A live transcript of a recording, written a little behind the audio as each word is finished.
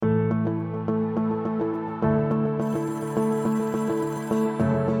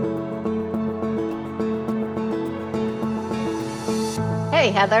Hey,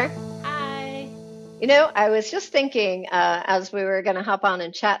 Heather. Hi. I was just thinking as we were going to hop on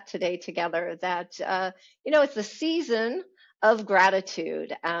and chat today together that, it's the season of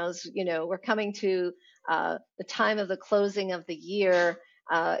gratitude as, we're coming to the time of the closing of the year.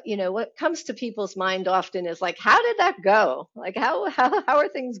 What comes to people's mind often is like, how did that go? Like, how are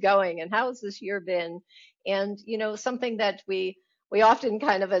things going? And how has this year been? And, something that we often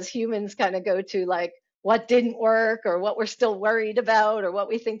kind of as humans kind of go to like, what didn't work or what we're still worried about or what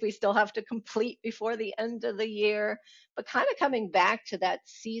we think we still have to complete before the end of the year, but kind of coming back to that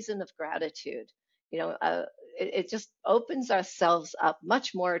season of gratitude. you know uh, it just opens ourselves up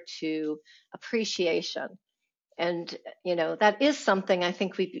much more to appreciation. And that is something I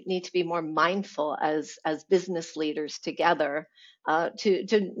think we need to be more mindful as business leaders together,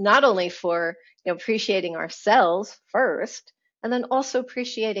 to not only for appreciating ourselves first, and then also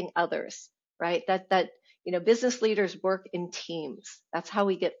appreciating others, right? That business leaders work in teams. That's how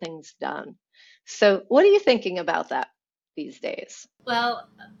we get things done. So what are you thinking about that these days? Well,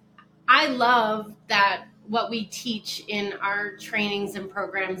 I love that what we teach in our trainings and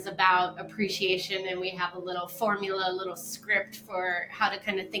programs about appreciation, and we have a little formula, a little script for how to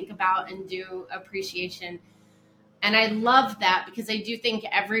kind of think about and do appreciation. And I love that because I do think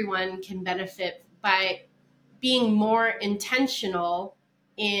everyone can benefit by being more intentional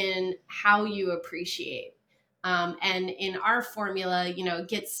in how you appreciate. And in our formula, it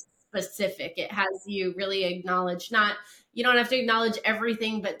gets specific. It has you really acknowledge, not, you don't have to acknowledge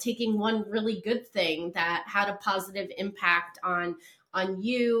everything, but taking one really good thing that had a positive impact on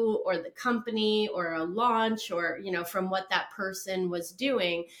you or the company or a launch or, from what that person was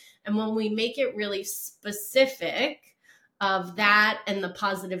doing. And when we make it really specific of that and the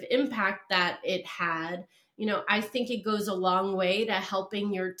positive impact that it had, I think it goes a long way to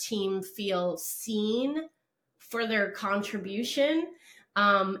helping your team feel seen for their contribution.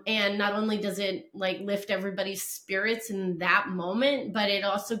 And not only does it like lift everybody's spirits in that moment, but it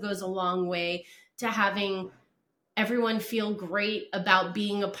also goes a long way to having everyone feel great about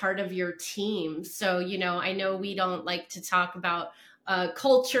being a part of your team. So, I know we don't like to talk about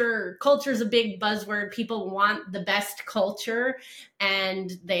culture. Culture is a big buzzword. People want the best culture,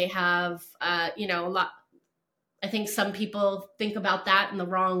 and they have, a lot. I think some people think about that in the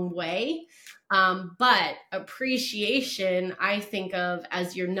wrong way. But appreciation, I think of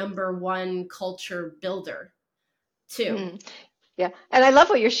as your number one culture builder, too. Mm. Yeah, and I love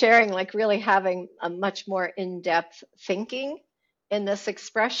what you're sharing, like really having a much more in-depth thinking in this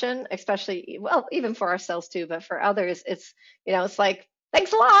expression, especially, well, even for ourselves too, but for others, it's like,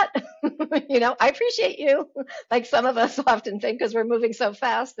 thanks a lot. I appreciate you. Like some of us often think because we're moving so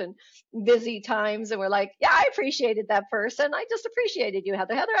fast and busy times, and we're like, yeah, I appreciated that person. I just appreciated you,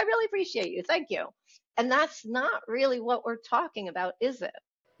 Heather. Heather, I really appreciate you. Thank you. And that's not really what we're talking about, is it?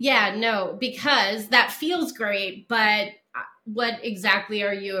 Yeah, no, because that feels great, but what exactly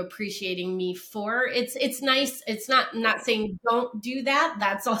are you appreciating me for? It's nice. It's not saying don't do that.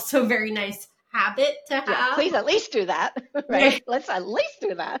 That's also a very nice habit to Yeah, have. please at least do that, Yeah. right? Let's at least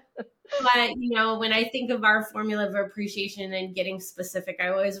do that. But, when I think of our formula of appreciation and getting specific, I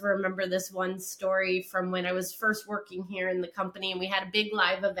always remember this one story from when I was first working here in the company, and we had a big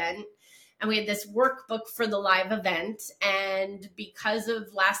live event, and we had this workbook for the live event. And because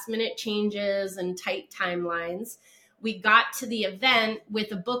of last minute changes and tight timelines, we got to the event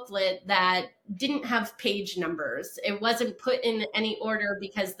with a booklet that didn't have page numbers. It wasn't put in any order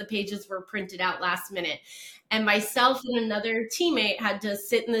because the pages were printed out last minute. And myself and another teammate had to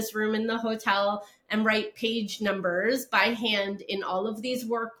sit in this room in the hotel and write page numbers by hand in all of these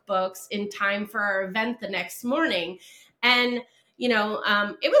workbooks in time for our event the next morning. And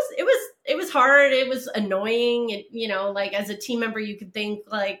it was hard. It was annoying. Like as a team member, you could think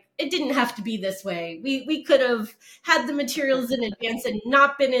like it didn't have to be this way. We could have had the materials in advance and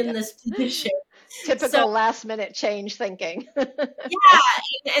not been in Yeah. this position. So Typical last minute change thinking.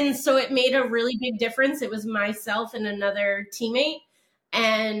 yeah, and so it made a really big difference. It was myself and another teammate,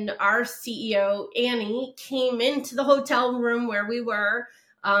 and our CEO Annie came into the hotel room where we were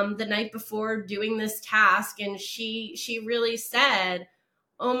the night before doing this task, and she really said,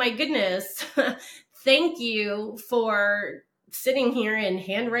 "Oh my goodness, thank you for sitting here and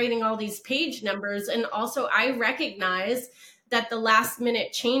handwriting all these page numbers, and also I recognize that the last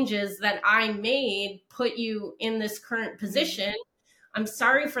minute changes that I made put you in this current position. I'm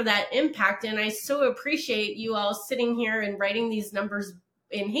sorry for that impact. And I so appreciate you all sitting here and writing these numbers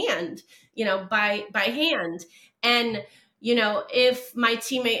in hand, by hand. And, if my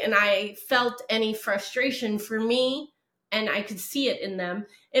teammate and I felt any frustration for me, and I could see it in them,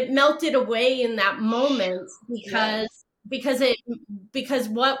 it melted away in that moment because Yes. because it because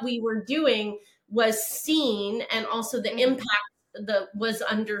what we were doing was seen, and also the Mm-hmm. impact was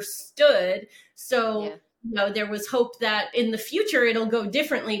understood. So Yeah. there was hope that in the future it'll go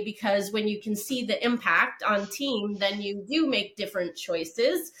differently, because when you can see the impact on team, then you do make different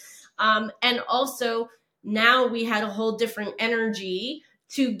choices. And also, now we had a whole different energy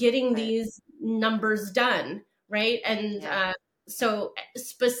to getting Right. these numbers done, right? And Yeah. so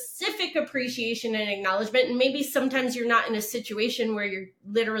specific appreciation and acknowledgement, and maybe sometimes you're not in a situation where you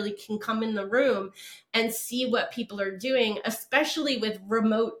literally can come in the room and see what people are doing, especially with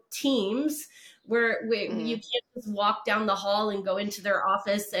remote teams where you Mm. can't just walk down the hall and go into their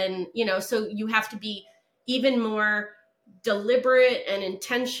office. And so you have to be even more deliberate and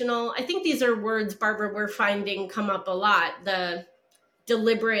intentional. I think these are words, Barbara, we're finding come up a lot: the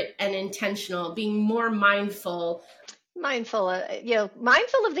deliberate and intentional, being more mindful. Mindful,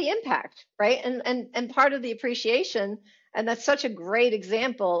 mindful of the impact, right? And part of the appreciation, and that's such a great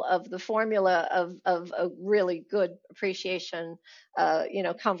example of the formula of a really good appreciation,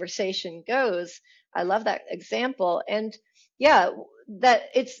 conversation goes. I love that example, and yeah, that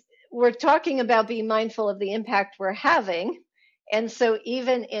it's we're talking about being mindful of the impact we're having, and so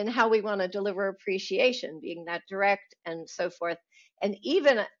even in how we want to deliver appreciation, being that direct and so forth, and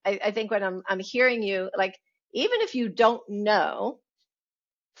even I think when I'm hearing you, like, even if you don't know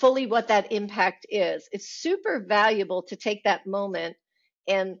fully what that impact is, it's super valuable to take that moment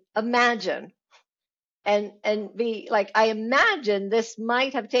and imagine and be like, I imagine this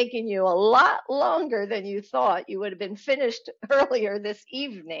might have taken you a lot longer than you thought. You would have been finished earlier this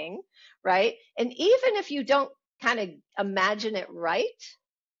evening, right? And even if you don't kind of imagine it right,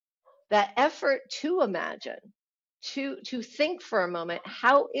 that effort to imagine, to think for a moment,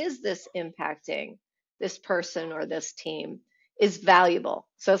 how is this impacting this person or this team, is valuable.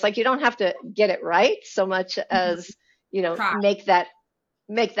 So it's like you don't have to get it right so much as Try. make that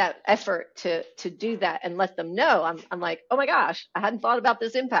effort to do that and let them know. I'm like, oh my gosh, I hadn't thought about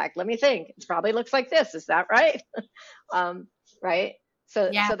this impact, let me think, it probably looks like this, is that right? um, right.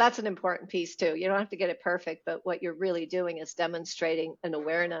 So Yeah. so that's an important piece too. You don't have to get it perfect, but what you're really doing is demonstrating an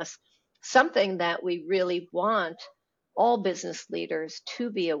awareness, something that we really want all business leaders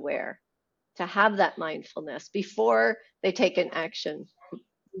to be aware, to have that mindfulness before they take an action,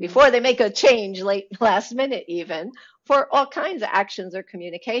 before they make a change late last minute, even for all kinds of actions or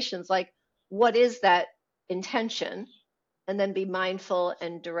communications. Like, what is that intention? And then be mindful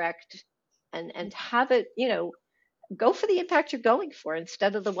and direct, and have it, go for the impact you're going for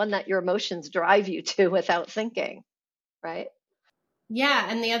instead of the one that your emotions drive you to without thinking, right? Yeah,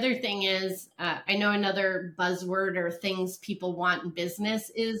 and the other thing is, I know another buzzword or things people want in business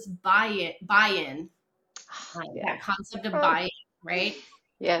is buy-in. Yeah. That concept of Oh, buy-in, right?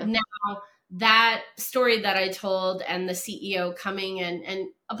 yeah. Now, that story that I told, and the CEO coming and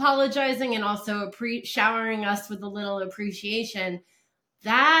apologizing, and also showering us with a little appreciation,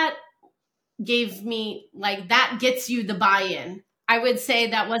 that gave me, like, that gets you the buy-in. I would say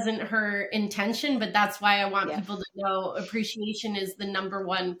that wasn't her intention, but that's why I want Yes. people to know appreciation is the number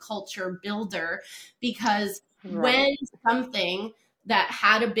one culture builder. Because Right. when something that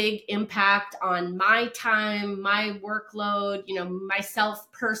had a big impact on my time, my workload,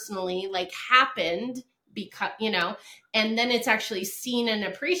 myself personally, like, happened, because, and then it's actually seen and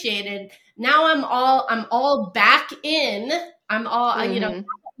appreciated. Now I'm all back in. I'm all, Mm-hmm.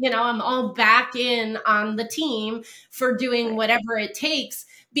 I'm all back in on the team for doing Right. whatever it takes,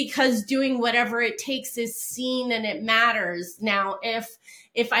 because doing whatever it takes is seen and it matters. Now, if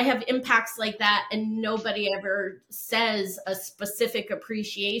I have impacts like that and nobody ever says a specific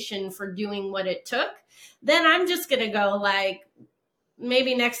appreciation for doing what it took, then I'm just going to go, like,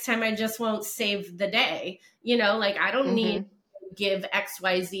 maybe next time I just won't save the day. Like, I don't need Mm-hmm. to give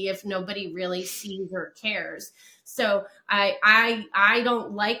XYZ if nobody really sees or cares. So I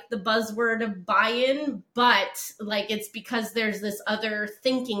don't like the buzzword of buy-in, but, like, it's because there's this other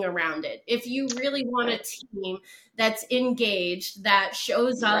thinking around it. If you really want a Right. team that's engaged, that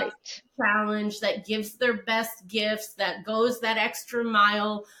shows up, Right. challenge, that gives their best gifts, that goes that extra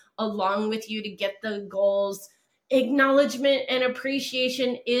mile along with you to get the goals, acknowledgement and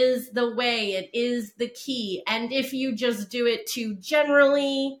appreciation is the way, it is the key. And if you just do it too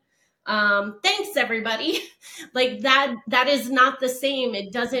generally, thanks everybody, like, that is not the same.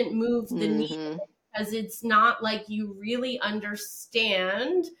 It doesn't move the Mm-hmm. needle, because it's not like you really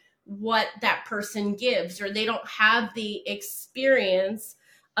understand what that person gives, or they don't have the experience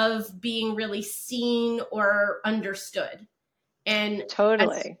of being really seen or understood. And as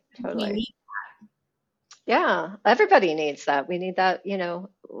Totally. we Totally. need. Yeah, everybody needs that. We need that,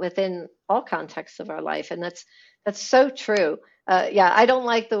 within all contexts of our life. And that's That's so true. Yeah, I don't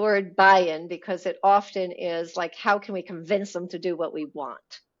like the word buy-in because it often is like, how can we convince them to do what we want?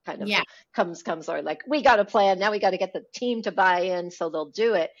 Kind of Yeah. comes or like, we got a plan, now we got to get the team to buy in so they'll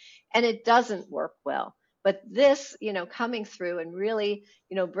do it. And it doesn't work well. But this, coming through and really,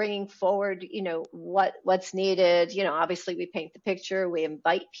 bringing forward, what's needed, obviously we paint the picture, we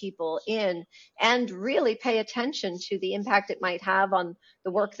invite people in and really pay attention to the impact it might have on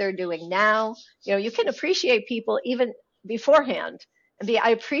the work they're doing now. You can appreciate people even beforehand and I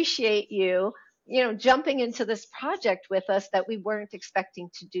appreciate you, jumping into this project with us that we weren't expecting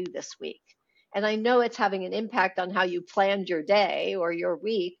to do this week. And I know it's having an impact on how you planned your day or your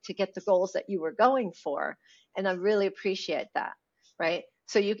week to get the goals that you were going for. And I really appreciate that. Right.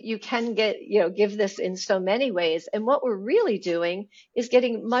 So you can give this in so many ways. And what we're really doing is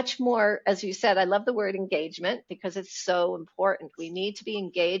getting much more, as you said, I love the word engagement because it's so important. We need to be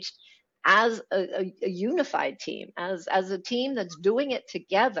engaged as a unified team, as a team that's doing it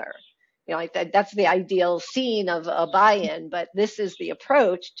together. Like that's the ideal scene of a buy-in, but this is the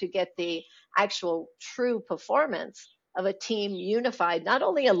approach to get the actual true performance of a team unified, not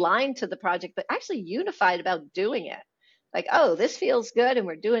only aligned to the project, but actually unified about doing it. Like, oh, this feels good and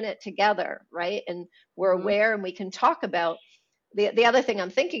we're doing it together, right? And we're Mm-hmm. aware and we can talk about the other thing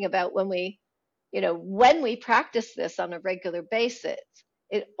I'm thinking about when we practice this on a regular basis,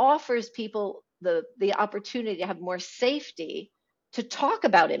 it offers people the opportunity to have more safety to talk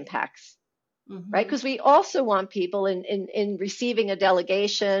about impacts, right? Because we also want people in receiving a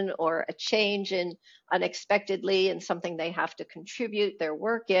delegation or a change in unexpectedly in something they have to contribute their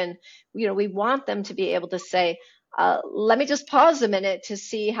work in. We want them to be able to say, let me just pause a minute to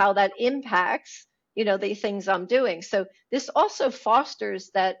see how that impacts, the things I'm doing. So this also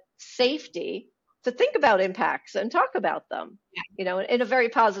fosters that safety to think about impacts and talk about them, in a very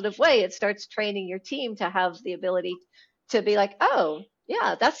positive way. It starts training your team to have the ability to be like, oh,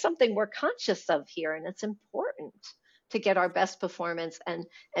 yeah, that's something we're conscious of here, and it's important to get our best performance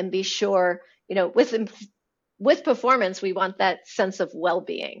and be sure, with performance, we want that sense of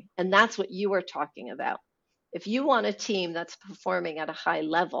well-being, and that's what you were talking about. If you want a team that's performing at a high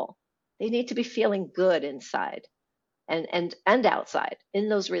level, they need to be feeling good inside and outside in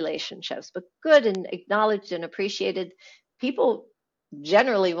those relationships, but good and acknowledged and appreciated. People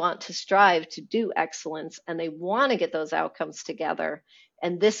generally want to strive to do excellence and they want to get those outcomes together.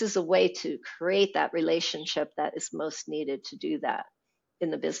 And this is a way to create that relationship that is most needed to do that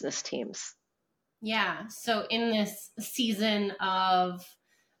in the business teams. Yeah. So in this season of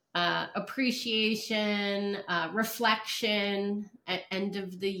appreciation, reflection at end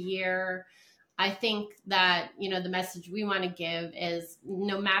of the year, I think that, the message we want to give is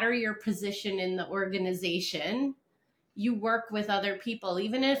no matter your position in the organization, you work with other people,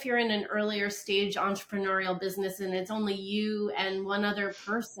 even if you're in an earlier stage entrepreneurial business and it's only you and one other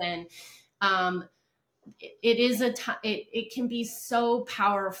person. It can be so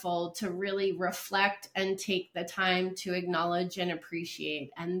powerful to really reflect and take the time to acknowledge and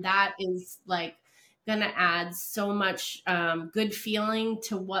appreciate. And that is like going to add so much good feeling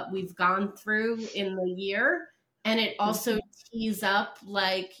to what we've gone through in the year. And it also tees up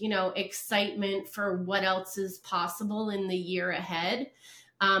excitement for what else is possible in the year ahead.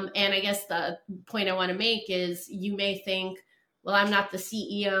 And I guess the point I want to make is you may think, well, I'm not the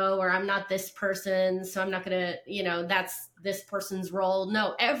CEO or I'm not this person, so I'm not going to, that's this person's role.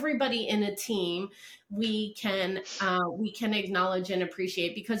 No, everybody in a team, we can acknowledge and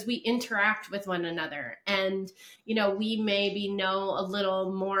appreciate because we interact with one another. And, we maybe know a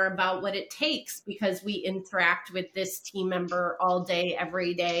little more about what it takes because we interact with this team member all day,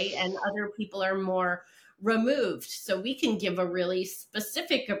 every day, and other people are more removed. So we can give a really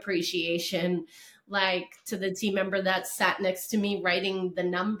specific appreciation like to the team member that sat next to me writing the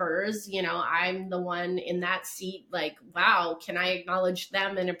numbers. I'm the one in that seat, like, wow, can I acknowledge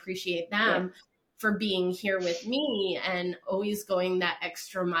them and appreciate them for being here with me and always going that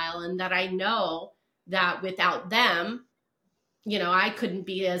extra mile, and that I know that without them, I couldn't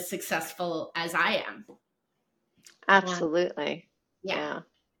be as successful as I am. Absolutely. Yeah.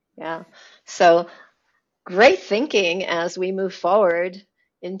 So great thinking as we move forward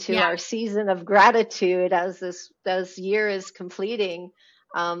into our season of gratitude as this year is completing.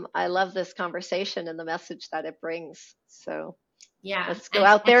 I love this conversation and the message that it brings. So let's go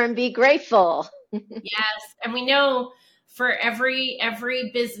out there and be grateful. Yes. And we know for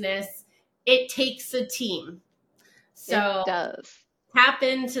every business, it takes a team. So it does. Tap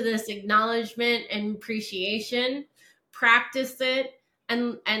into this acknowledgement and appreciation, practice it,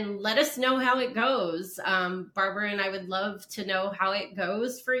 and let us know how it goes. Barbara and I would love to know how it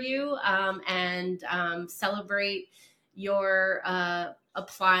goes for you, and celebrate your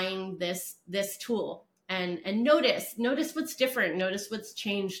applying this tool, and notice what's different, notice what's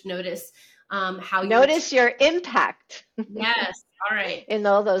changed, notice how notice your impact. Yes. All right. In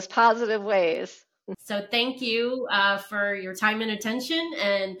all those positive ways. So thank you for your time and attention,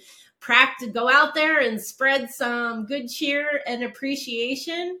 and go out there and spread some good cheer and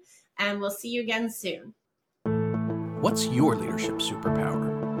appreciation, and we'll see you again soon. What's your leadership superpower?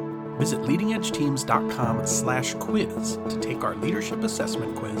 Visit leadingedgeteams.com/quiz to take our leadership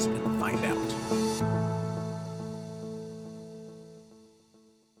assessment quiz and find out.